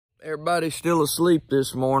Everybody's still asleep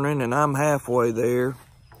this morning, and I'm halfway there.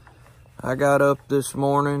 I got up this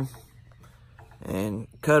morning and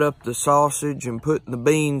cut up the sausage and put the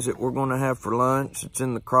beans that we're going to have for lunch. It's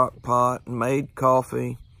in the crock pot, and made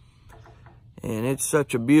coffee. And it's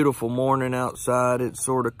such a beautiful morning outside. It's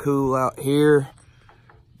sort of cool out here.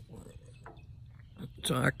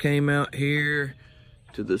 So I came out here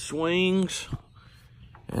to the swings,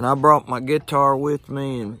 and I brought my guitar with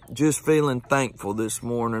me, and just feeling thankful this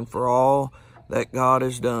morning for all that God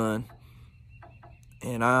has done.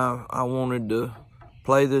 And I wanted to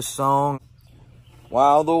play this song.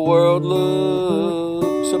 While the world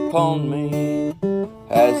looks upon me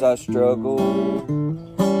as I struggle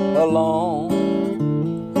along,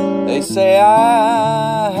 they say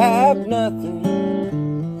I have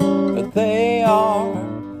nothing, but they are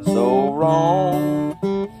so wrong.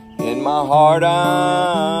 In my heart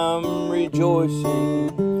I'm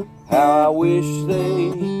rejoicing, how I wish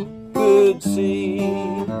they could see.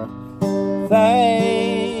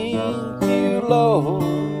 Thank you,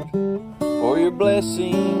 Lord, for your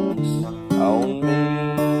blessings on me.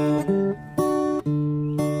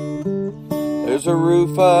 There's a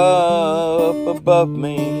roof up above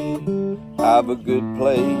me, I've a good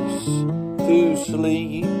place to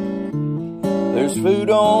sleep. There's food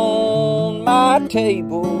on my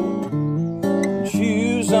table,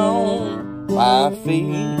 shoes on my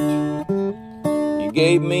feet. You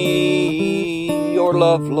gave me your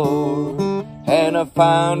love, Lord, and a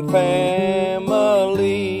fine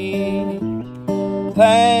family.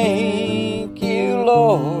 Thank you,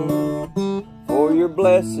 Lord, for your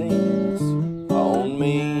blessings on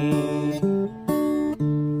me.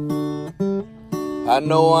 I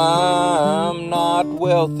know I'm not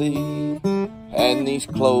wealthy, and these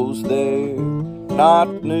clothes, they're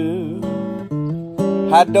not new.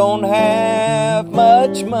 I don't have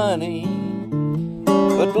much money,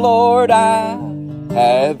 but Lord, I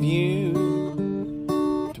have you.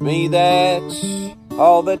 To me, that's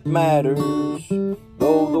all that matters,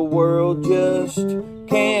 though the world just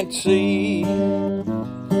can't see.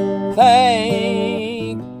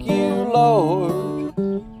 Thank you, Lord,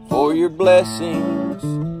 for your blessings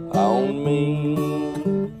on me.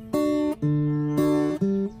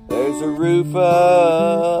 There's a roof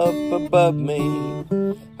up above me,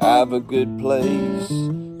 I've a good place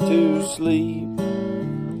to sleep.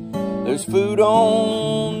 There's food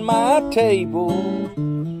on my table,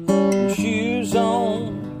 shoes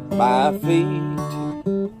on my feet.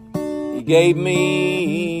 You gave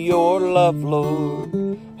me your love, Lord,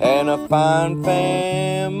 and a fine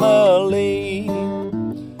family.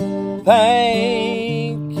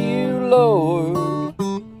 Thank you, Lord,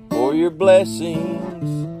 for your blessings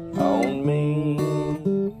on me.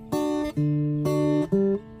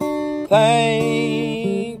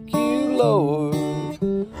 Thank you, Lord,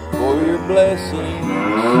 for your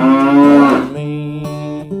blessings on me.